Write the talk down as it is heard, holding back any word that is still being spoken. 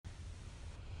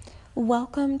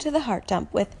Welcome to the Heart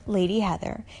Dump with Lady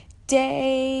Heather.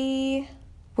 We're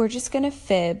just going to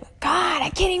fib. God, I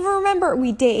can't even remember.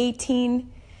 Day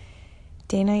 18?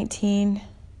 Day 19?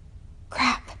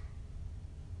 Crap.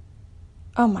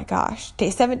 Oh my gosh. Day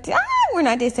 17? We're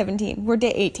not day 17. We're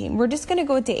day 18. We're just going to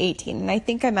go with day 18. And I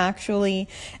think I'm actually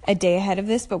a day ahead of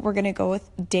this, but we're going to go with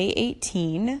day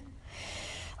 18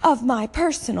 of my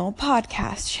personal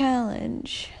podcast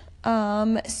challenge.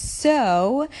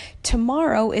 So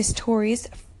tomorrow is Tori's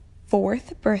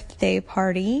 4th birthday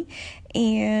party,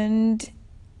 and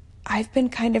I've been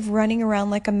kind of running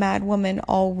around like a mad woman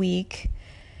all week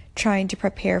trying to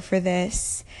prepare for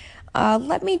this.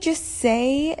 Let me just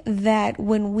say that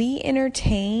when we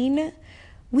entertain.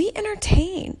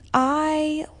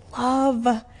 I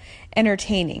love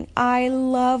entertaining. I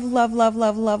love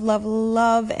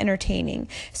entertaining.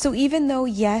 So even though,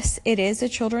 yes, it is a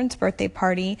children's birthday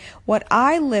party, what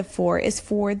I live for is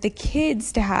for the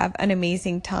kids to have an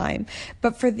amazing time,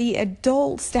 but for the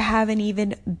adults to have an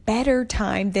even better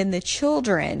time than the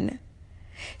children.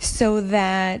 So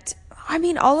that,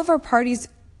 all of our parties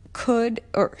could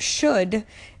or should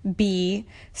be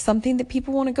something that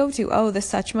people want to go to. Oh, the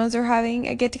Suchmas are having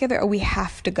a get together. Oh, we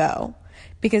have to go.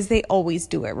 Because they always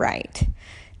do it right.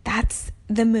 That's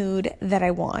the mood that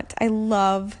I want. I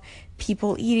love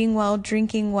people eating well,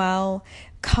 drinking well,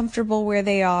 comfortable where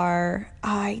they are.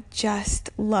 I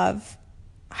love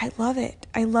it.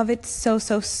 I love it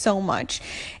so much.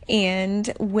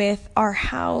 And with our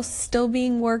house still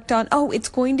being worked on, it's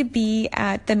going to be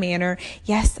at the manor.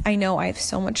 Yes, I know I have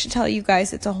so much to tell you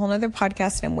guys. It's a whole nother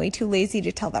podcast and I'm way too lazy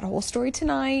to tell that whole story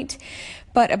tonight.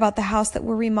 But about the house that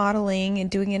we're remodeling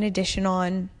and doing an addition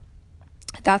on,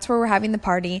 that's where we're having the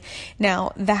party.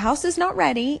 Now, the house is not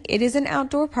ready. It is an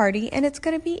outdoor party, and it's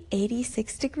going to be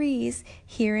 86 degrees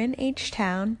here in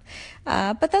H-Town.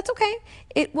 But that's okay.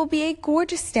 It will be a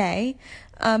gorgeous day.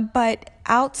 But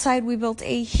outside, we built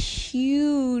a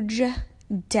huge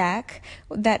deck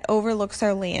that overlooks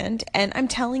our land. And I'm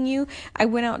telling you, I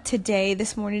went out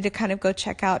this morning to kind of go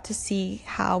check out to see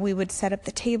how we would set up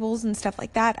the tables and stuff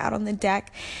like that out on the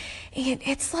deck. And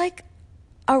it's like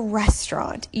a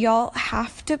restaurant. Y'all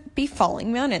have to be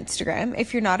following me on Instagram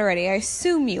if you're not already. I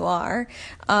assume you are.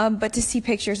 But to see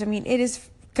pictures, it is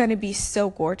going to be so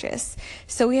gorgeous.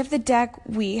 So we have the deck.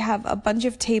 We have a bunch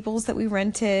of tables that we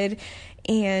rented.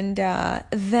 And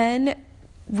then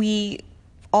we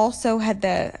also had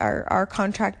our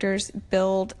contractors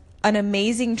build an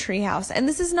amazing treehouse. And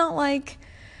this is not like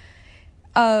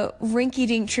a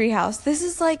rinky-dink treehouse. This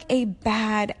is like a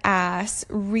badass,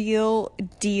 real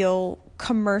deal,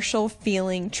 commercial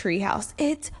feeling treehouse.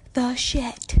 It's the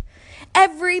shit.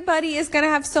 Everybody is going to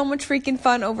have so much freaking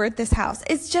fun over at this house.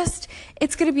 It's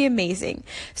going to be amazing.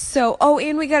 So,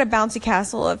 and we got a bouncy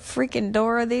castle, a freaking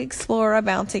Dora the Explorer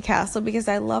bouncy castle, because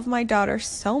I love my daughter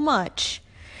so much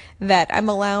that I'm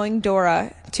allowing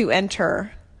Dora to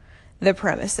enter the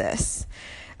premises.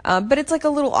 But it's like a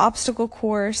little obstacle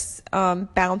course,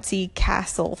 bouncy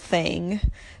castle thing.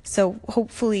 So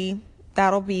hopefully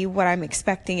that'll be what I'm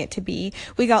expecting it to be.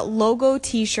 We got logo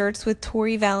t-shirts with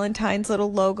Tori Valentine's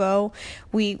little logo.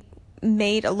 We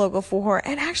made a logo for her.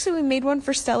 And actually we made one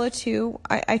for Stella too.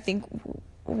 I think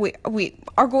we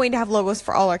are going to have logos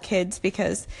for all our kids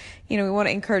because, we want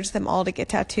to encourage them all to get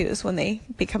tattoos when they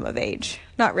become of age.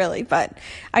 Not really, but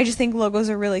I just think logos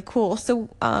are really cool. So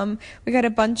we got a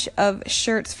bunch of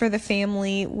shirts for the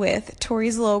family with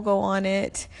Tori's logo on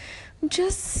it. I'm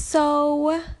just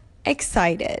so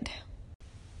excited.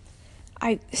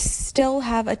 I still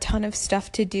have a ton of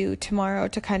stuff to do tomorrow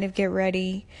to kind of get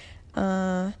ready.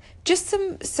 Just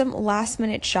some last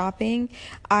minute shopping.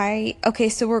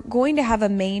 So we're going to have a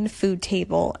main food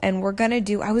table and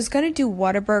I was going to do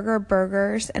Whataburger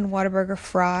burgers and Whataburger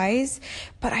fries,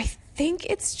 but I think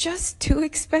it's just too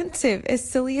expensive, as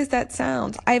silly as that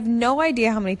sounds. I have no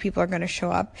idea how many people are going to show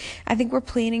up. I think we're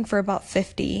planning for about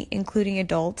 50, including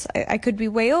adults. I could be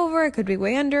way over, I could be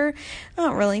way under. I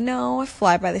don't really know. I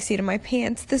fly by the seat of my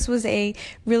pants. This was a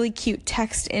really cute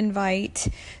text invite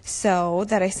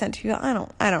that I sent to you.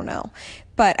 I don't know.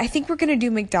 But I think we're going to do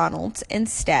McDonald's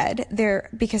instead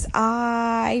because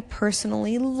I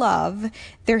personally love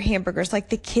their hamburgers, like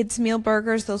the kids' meal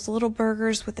burgers, those little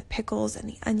burgers with the pickles and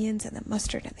the onions and the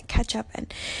mustard and the ketchup,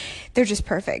 and they're just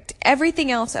perfect.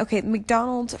 Everything else,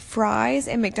 McDonald's fries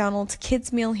and McDonald's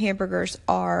kids' meal hamburgers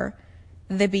are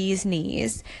the bee's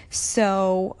knees.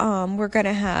 So we're going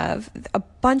to have a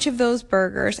bunch of those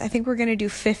burgers. I think we're going to do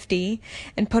 50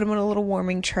 and put them in a little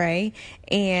warming tray,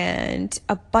 and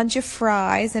a bunch of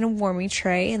fries in a warming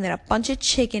tray, and then a bunch of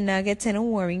chicken nuggets in a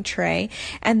warming tray.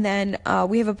 And then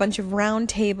we have a bunch of round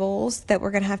tables that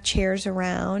we're going to have chairs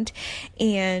around.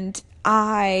 And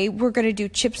we're going to do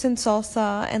chips and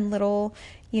salsa and little,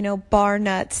 bar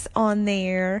nuts on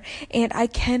there. And I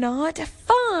cannot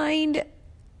find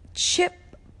chip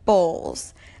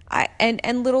bowls.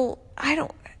 And little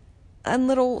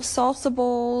salsa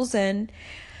bowls, and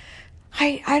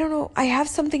I don't know. I have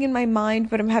something in my mind,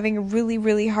 but I'm having a really,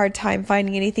 really hard time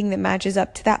finding anything that matches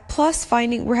up to that. Plus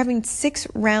we're having 6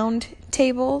 round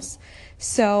tables.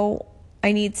 So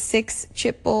I need 6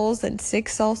 chip bowls and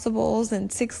 6 salsa bowls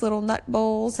and 6 little nut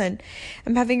bowls. And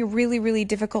I'm having a really, really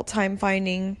difficult time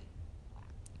finding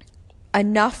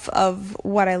enough of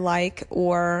what I like,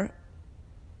 or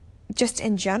just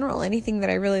in general, anything that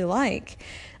I really like.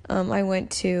 I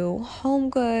went to Home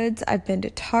Goods. I've been to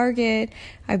Target.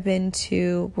 I've been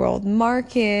to World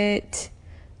Market.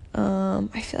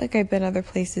 I feel like I've been other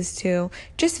places too.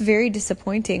 Just very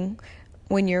disappointing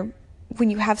when you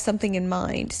have something in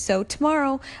mind. So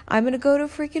tomorrow I'm going to go to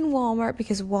freaking Walmart,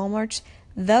 because Walmart's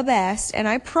the best. And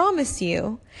I promise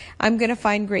you, I'm going to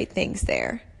find great things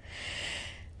there.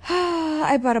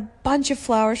 I bought a bunch of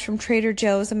flowers from Trader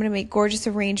Joe's. I'm going to make gorgeous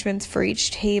arrangements for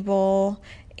each table.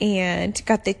 And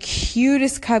got the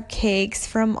cutest cupcakes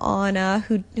from Anna,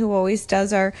 who always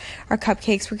does our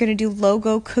cupcakes. We're going to do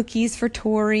logo cookies for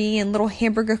Tori, and little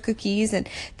hamburger cookies. And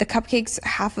the cupcakes,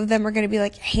 half of them are going to be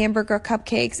like hamburger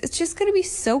cupcakes. It's just going to be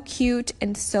so cute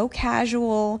and so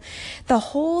casual. The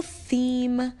whole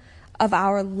theme of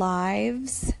our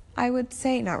lives, I would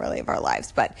say, not really of our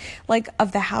lives, but like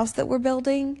of the house that we're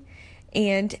building,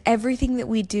 and everything that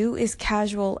we do is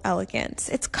casual elegance.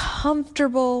 It's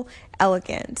comfortable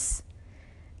elegance.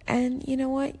 And you know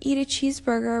what? Eat a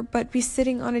cheeseburger, but be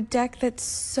sitting on a deck that's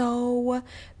so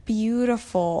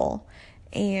beautiful.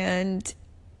 And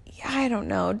I don't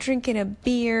know, drinking a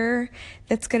beer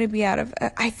that's going to be out of...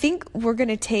 I think we're going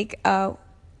to take a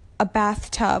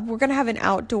bathtub. We're going to have an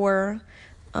outdoor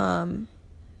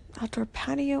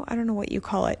patio, I don't know what you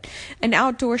call it, an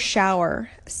outdoor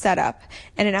shower setup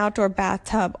and an outdoor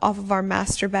bathtub off of our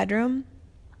master bedroom,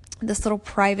 this little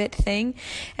private thing.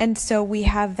 And so we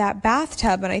have that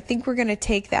bathtub, and I think we're going to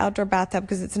take the outdoor bathtub,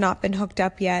 because it's not been hooked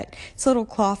up yet. It's a little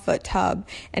clawfoot tub,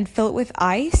 and fill it with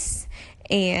ice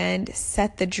and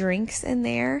set the drinks in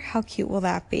there. How cute will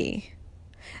that be?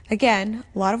 Again,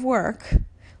 a lot of work.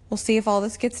 We'll see if all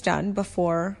this gets done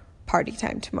before party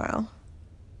time tomorrow.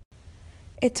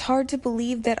 It's hard to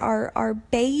believe that our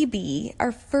baby,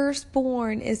 our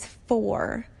firstborn, is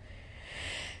 4.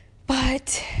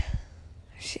 But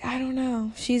I don't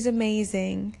know. She's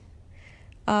amazing.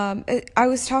 I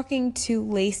was talking to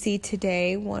Lacey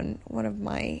today, one of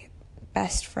my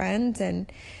best friends,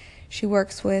 and she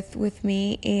works with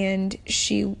me, and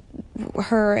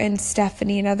her and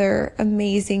Stephanie, another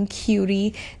amazing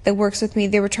cutie that works with me,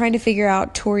 they were trying to figure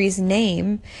out Tori's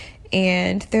name.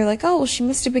 And they're like, oh, well, she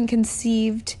must have been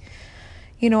conceived,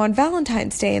 on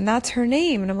Valentine's Day, and that's her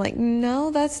name. And I'm like,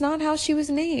 no, that's not how she was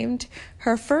named.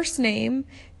 Her first name,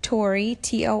 Tori,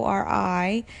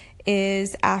 Tori,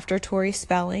 is after Tori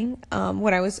Spelling.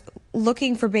 When I was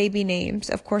looking for baby names,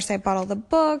 of course, I bought all the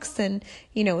books and,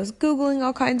 was Googling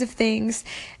all kinds of things.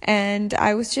 And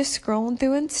I was just scrolling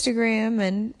through Instagram,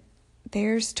 and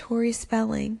there's Tori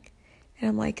Spelling. And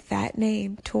I'm like, that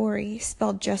name, Tori,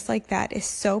 spelled just like that, is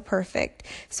so perfect.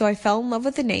 So I fell in love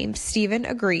with the name. Steven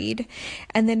agreed.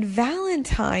 And then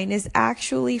Valentine is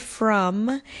actually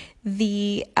from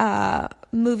the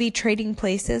movie Trading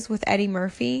Places with Eddie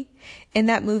Murphy. In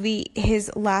that movie,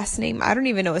 his last name, I don't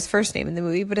even know his first name in the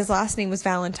movie, but his last name was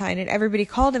Valentine, and everybody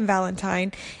called him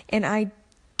Valentine. And I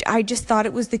just thought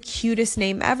it was the cutest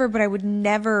name ever, but I would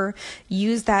never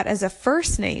use that as a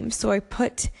first name. So I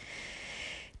put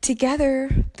together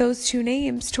those two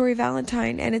names, Tori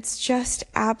Valentine, and it's just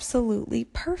absolutely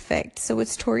perfect. So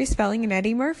it's Tori Spelling and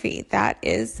Eddie Murphy. That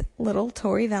is little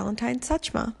Tori Valentine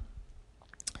Suchma.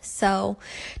 So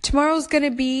tomorrow's going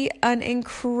to be an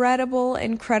incredible,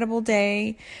 incredible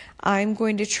day. I'm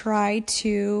going to try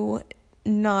to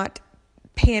not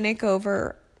panic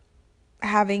over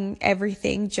having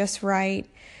everything just right.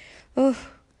 Ugh,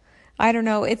 I don't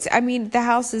know. The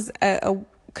house is a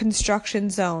construction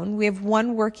zone. We have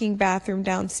one working bathroom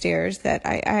downstairs that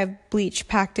I have bleach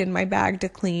packed in my bag to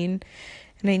clean,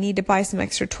 and I need to buy some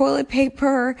extra toilet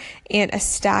paper and a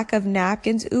stack of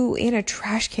napkins. Ooh, and a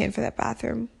trash can for that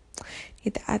bathroom.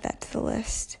 Need to add that to the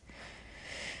list.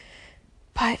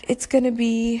 But it's going to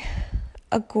be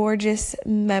a gorgeous,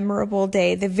 memorable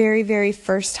day. The very, very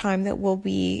first time that we'll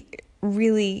be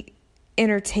really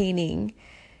entertaining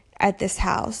at this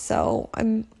house. So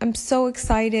I'm so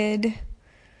excited.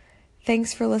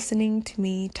 Thanks for listening to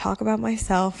me talk about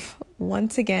myself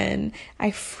once again.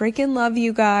 I freaking love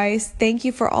you guys. Thank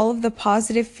you for all of the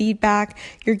positive feedback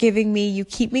you're giving me. You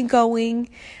keep me going.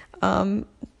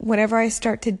 Whenever I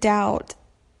start to doubt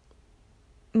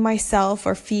myself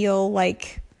or feel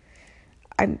like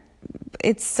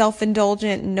it's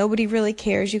self-indulgent and nobody really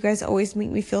cares, you guys always make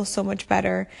me feel so much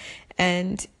better.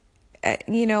 And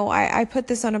I put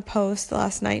this on a post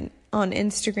last night on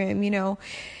Instagram.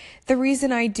 The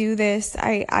reason I do this,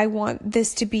 I want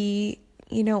this to be,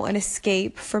 an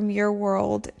escape from your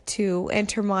world to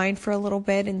enter mine for a little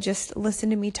bit and just listen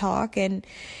to me talk. And,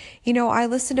 I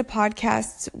listen to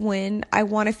podcasts when I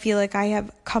want to feel like I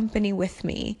have company with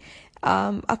me,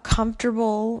 a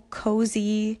comfortable,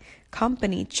 cozy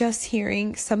company, just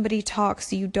hearing somebody talk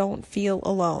so you don't feel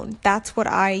alone. That's what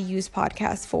I use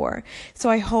podcasts for. So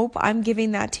I hope I'm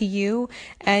giving that to you.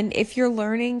 And if you're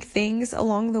learning things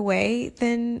along the way,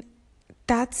 then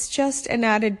that's just an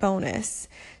added bonus.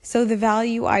 So the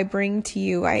value I bring to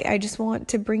you, I just want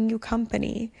to bring you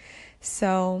company.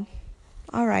 So,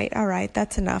 all right,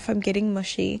 that's enough. I'm getting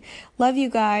mushy. Love you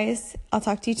guys. I'll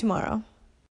talk to you tomorrow.